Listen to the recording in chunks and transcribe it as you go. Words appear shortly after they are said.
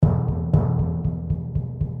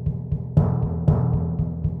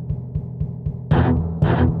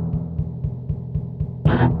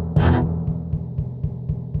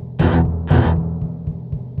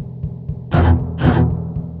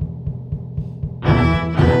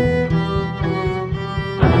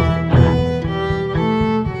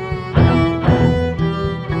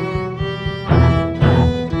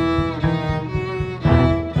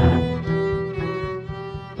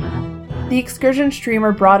excursion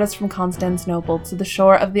steamer brought us from Constantinople to the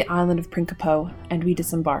shore of the island of Principe, and we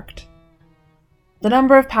disembarked. The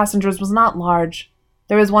number of passengers was not large.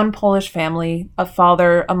 There was one Polish family, a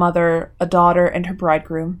father, a mother, a daughter, and her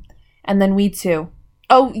bridegroom, and then we two.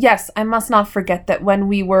 Oh, yes, I must not forget that when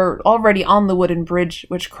we were already on the wooden bridge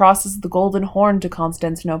which crosses the Golden Horn to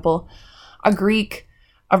Constantinople, a Greek,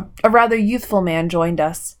 a rather youthful man, joined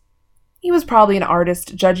us. He was probably an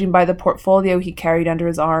artist, judging by the portfolio he carried under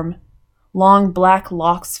his arm. Long black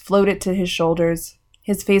locks floated to his shoulders.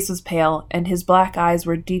 His face was pale, and his black eyes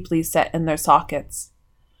were deeply set in their sockets.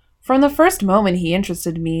 From the first moment he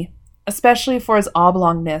interested me, especially for his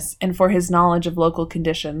oblongness and for his knowledge of local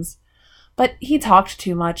conditions. But he talked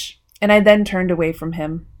too much, and I then turned away from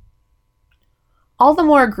him. All the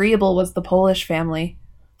more agreeable was the Polish family.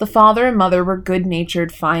 The father and mother were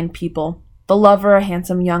good-natured, fine people, the lover a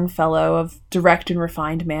handsome young fellow of direct and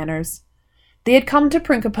refined manners. They had come to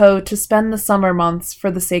Principe to spend the summer months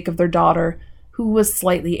for the sake of their daughter, who was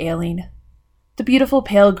slightly ailing. The beautiful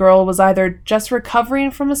pale girl was either just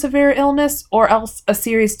recovering from a severe illness or else a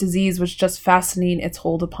serious disease was just fastening its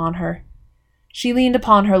hold upon her. She leaned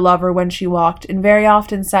upon her lover when she walked and very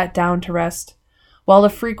often sat down to rest, while a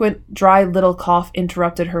frequent dry little cough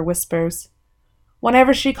interrupted her whispers.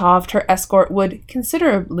 Whenever she coughed, her escort would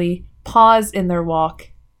considerably pause in their walk.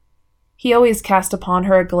 He always cast upon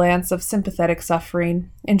her a glance of sympathetic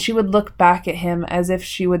suffering, and she would look back at him as if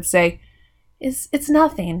she would say, It's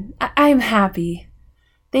nothing. I am happy.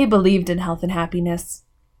 They believed in health and happiness.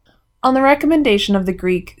 On the recommendation of the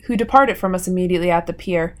Greek, who departed from us immediately at the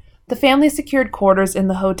pier, the family secured quarters in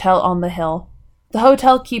the hotel on the hill. The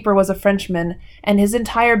hotel keeper was a Frenchman, and his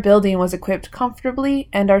entire building was equipped comfortably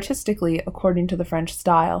and artistically according to the French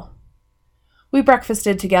style. We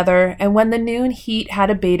breakfasted together, and when the noon heat had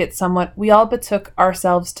abated somewhat, we all betook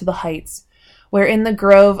ourselves to the heights, where in the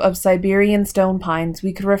grove of Siberian stone pines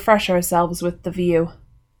we could refresh ourselves with the view.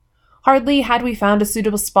 Hardly had we found a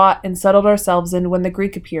suitable spot and settled ourselves in when the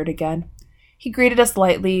Greek appeared again. He greeted us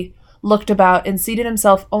lightly, looked about, and seated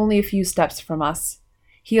himself only a few steps from us.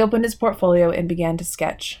 He opened his portfolio and began to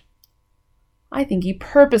sketch. I think he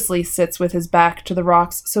purposely sits with his back to the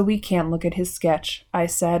rocks so we can't look at his sketch, I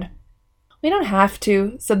said. We don't have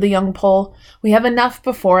to, said the young Pole. We have enough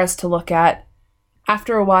before us to look at.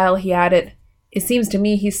 After a while he added, It seems to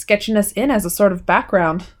me he's sketching us in as a sort of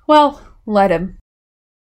background. Well, let him.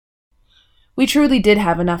 We truly did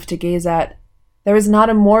have enough to gaze at. There is not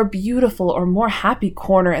a more beautiful or more happy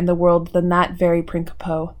corner in the world than that very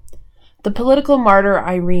Principe. The political martyr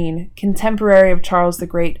Irene, contemporary of Charles the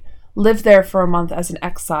Great, lived there for a month as an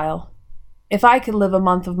exile. If I could live a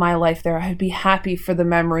month of my life there, I'd be happy for the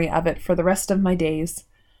memory of it for the rest of my days.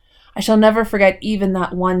 I shall never forget even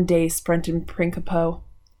that one day spent in Principe.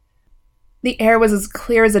 The air was as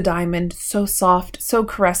clear as a diamond, so soft, so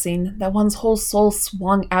caressing, that one's whole soul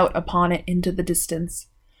swung out upon it into the distance.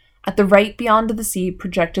 At the right beyond the sea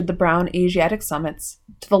projected the brown Asiatic summits.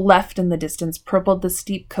 To the left in the distance purpled the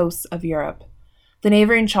steep coasts of Europe. The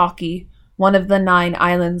neighboring Chalky, one of the 9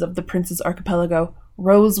 islands of the Prince's archipelago,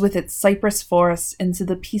 rose with its cypress forests into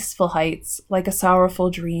the peaceful heights like a sorrowful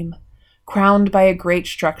dream, crowned by a great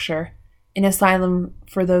structure, an asylum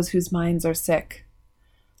for those whose minds are sick.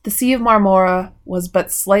 The Sea of Marmora was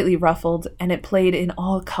but slightly ruffled, and it played in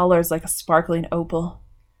all colors like a sparkling opal.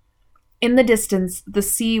 In the distance, the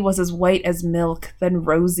sea was as white as milk, then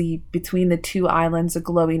rosy, between the 2 islands a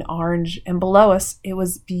glowing orange, and below us it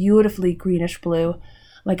was beautifully greenish blue,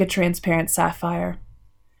 like a transparent sapphire.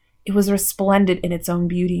 It was resplendent in its own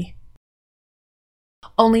beauty.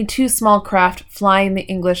 Only 2 small craft flying the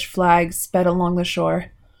English flag sped along the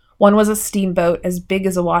shore. One was a steamboat as big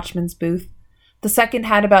as a watchman's booth. The second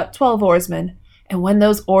had about 12 oarsmen, and when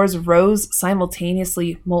those oars rose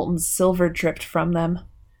simultaneously, molten silver dripped from them.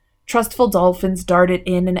 Trustful dolphins darted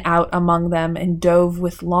in and out among them and dove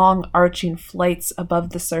with long arching flights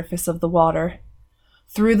above the surface of the water.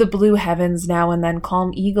 Through the blue heavens now and then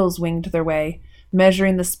calm eagles winged their way,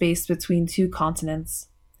 measuring the space between 2 continents.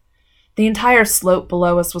 The entire slope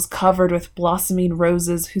below us was covered with blossoming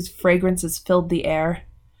roses whose fragrances filled the air.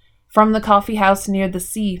 From the coffee house near the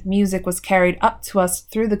sea, music was carried up to us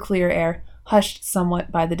through the clear air, hushed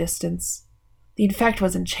somewhat by the distance. The effect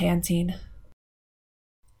was enchanting.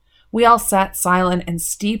 We all sat silent and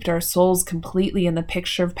steeped our souls completely in the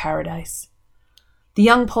picture of paradise. The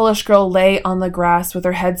young Polish girl lay on the grass with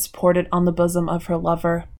her head supported on the bosom of her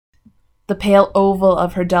lover. The pale oval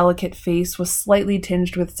of her delicate face was slightly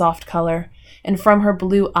tinged with soft color, and from her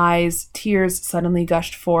blue eyes tears suddenly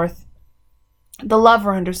gushed forth. The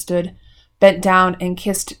lover understood, bent down and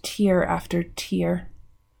kissed tear after tear.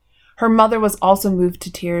 Her mother was also moved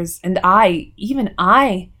to tears, and even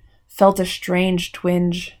I, felt a strange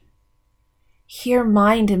twinge. "Here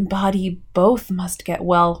mind and body both must get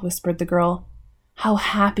well," whispered the girl. "How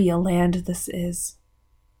happy a land this is."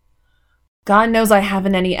 "God knows I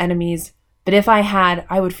haven't any enemies, but if I had,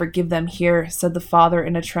 I would forgive them here," said the father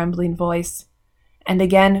in a trembling voice. And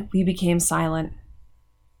again we became silent.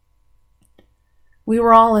 We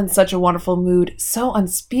were all in such a wonderful mood, so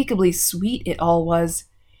unspeakably sweet it all was.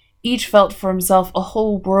 Each felt for himself a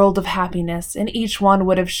whole world of happiness, and each one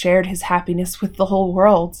would have shared his happiness with the whole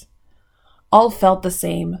world. All felt the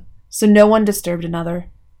same, so no one disturbed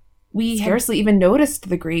another. We scarcely even noticed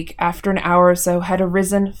the Greek, after an hour or so, had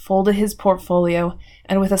arisen, folded his portfolio,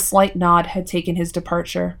 and with a slight nod had taken his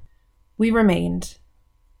departure. We remained.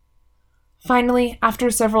 Finally,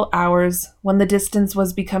 after several hours, when the distance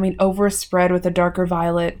was becoming overspread with a darker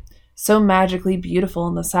violet, so magically beautiful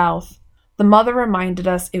in the south, the mother reminded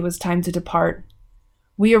us it was time to depart.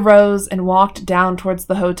 We arose and walked down towards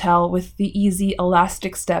the hotel with the easy,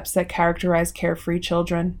 elastic steps that characterize carefree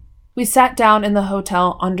children. We sat down in the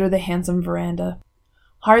hotel under the handsome veranda.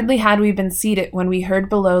 Hardly had we been seated when we heard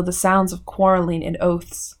below the sounds of quarreling and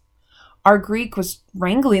oaths. Our Greek was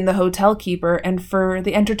wrangling the hotel keeper, and for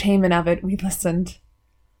the entertainment of it, we listened.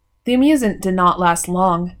 The amusement did not last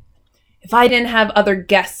long. "If I didn't have other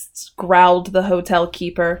guests," growled the hotel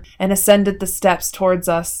keeper, and ascended the steps towards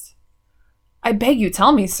us. "I beg you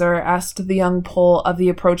tell me, sir," asked the young Pole of the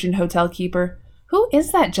approaching hotel keeper. "Who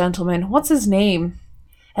is that gentleman? What's his name?"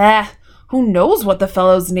 Who knows what the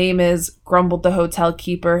fellow's name is," grumbled the hotel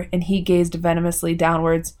keeper, and he gazed venomously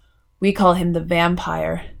downwards. "We call him the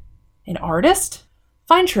Vampire." "An artist?"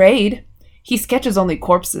 "Fine trade. He sketches only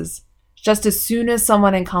corpses. Just as soon as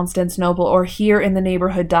someone in Constantinople or here in the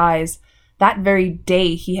neighborhood dies, that very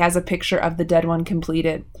day he has a picture of the dead one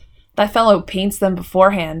completed. That fellow paints them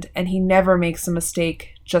beforehand, and he never makes a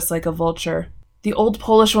mistake, just like a vulture." The old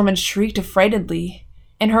Polish woman shrieked affrightedly.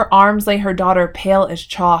 In her arms lay her daughter, pale as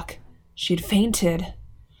chalk. She had fainted.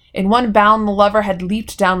 In one bound the lover had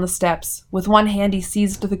leaped down the steps. With one hand he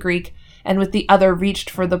seized the Greek, and with the other reached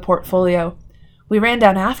for the portfolio. We ran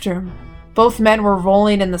down after him. Both men were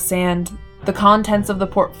rolling in the sand. The contents of the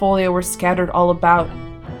portfolio were scattered all about.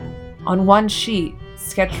 On one sheet,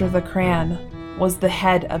 sketched with a crayon, was the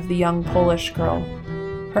head of the young Polish girl,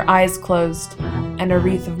 her eyes closed, and a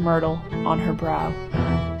wreath of myrtle on her brow.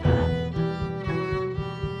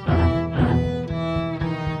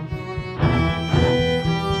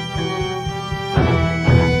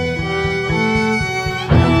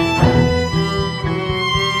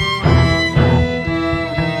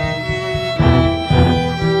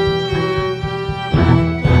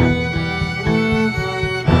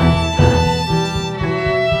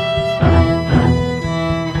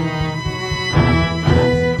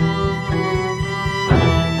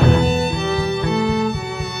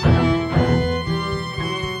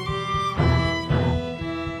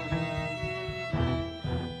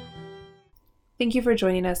 Thank you for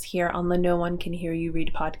joining us here on the No One Can Hear You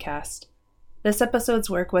Read podcast. This episode's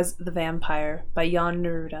work was The Vampire by Jan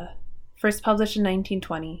Neruda. First published in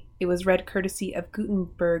 1920, it was read courtesy of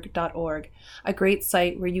Gutenberg.org, a great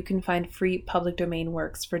site where you can find free public domain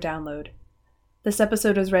works for download. This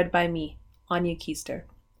episode was read by me, Anya Keister.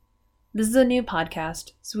 This is a new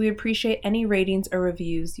podcast, so we appreciate any ratings or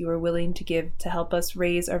reviews you are willing to give to help us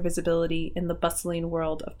raise our visibility in the bustling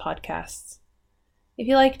world of podcasts. If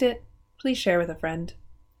you liked it, please share with a friend.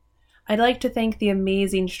 I'd like to thank the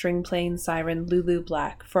amazing string-playing siren Lulu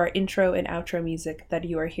Black for our intro and outro music that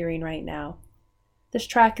you are hearing right now. This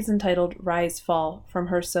track is entitled Rise Fall from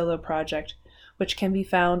her solo project, which can be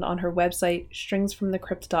found on her website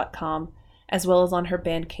stringsfromthecrypt.com, as well as on her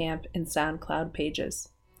Bandcamp and SoundCloud pages.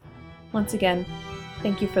 Once again,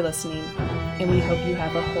 thank you for listening, and we hope you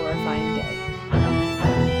have a horrifying day.